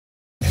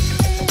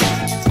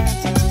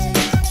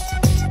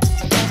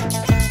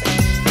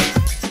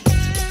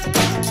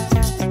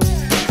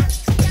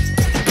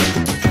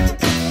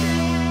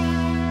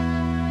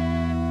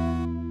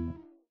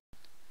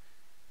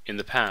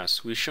the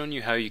past, we've shown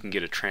you how you can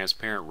get a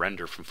transparent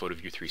render from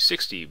Photoview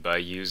 360 by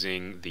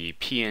using the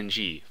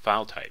PNG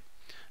file type.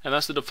 And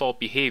that's the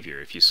default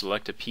behavior. If you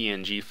select a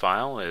PNG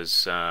file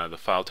as the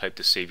file type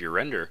to save your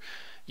render,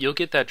 you'll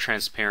get that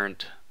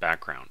transparent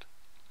background.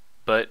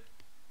 But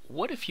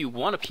what if you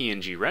want a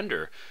PNG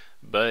render,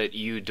 but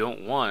you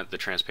don't want the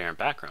transparent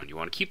background? You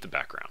want to keep the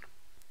background.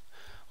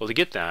 Well, to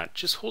get that,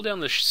 just hold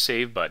down the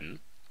Save button,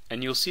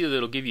 and you'll see that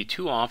it'll give you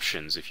two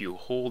options if you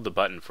hold the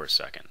button for a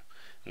second.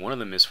 One of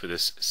them is for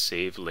this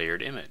Save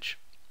Layered Image.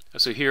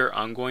 So here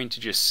I'm going to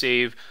just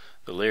save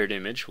the layered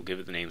image. We'll give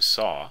it the name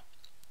Saw.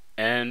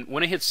 And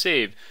when I hit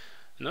Save,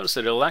 notice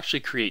that it'll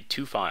actually create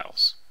two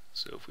files.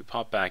 So if we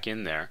pop back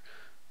in there,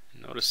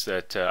 notice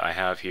that I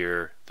have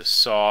here the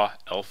Saw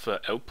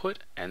Alpha output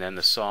and then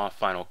the Saw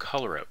Final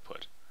Color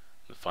output.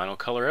 The Final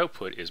Color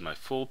output is my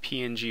full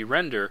PNG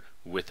render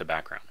with the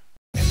background.